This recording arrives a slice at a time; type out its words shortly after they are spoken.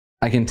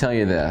I can tell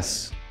you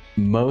this,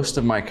 most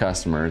of my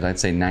customers, I'd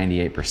say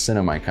 98%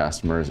 of my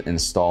customers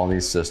install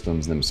these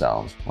systems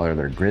themselves, whether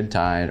they're grid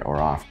tied or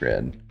off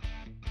grid.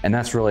 And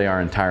that's really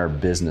our entire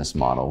business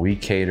model. We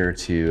cater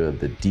to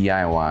the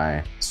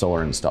DIY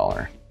solar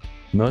installer.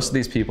 Most of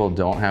these people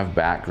don't have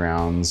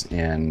backgrounds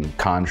in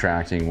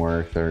contracting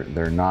work.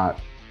 They're not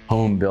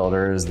home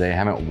builders. They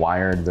haven't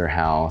wired their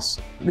house.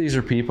 These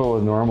are people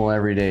with normal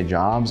everyday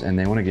jobs, and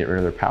they want to get rid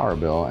of their power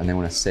bill, and they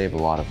want to save a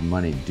lot of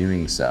money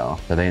doing so.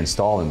 So they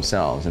install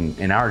themselves.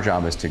 And our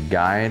job is to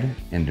guide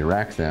and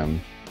direct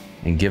them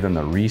and give them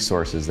the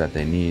resources that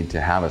they need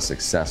to have a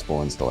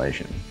successful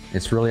installation.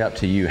 It's really up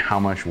to you how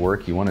much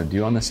work you want to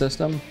do on the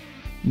system.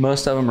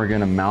 Most of them are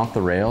going to mount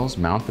the rails,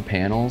 mount the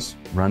panels,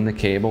 run the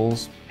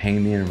cables,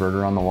 hang the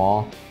inverter on the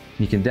wall.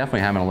 You can definitely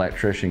have an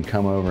electrician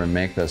come over and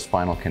make those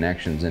final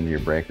connections into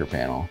your breaker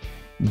panel.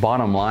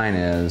 Bottom line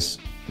is,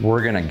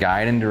 we're going to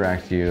guide and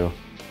direct you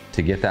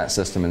to get that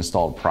system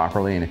installed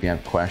properly, and if you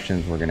have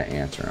questions, we're going to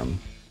answer them.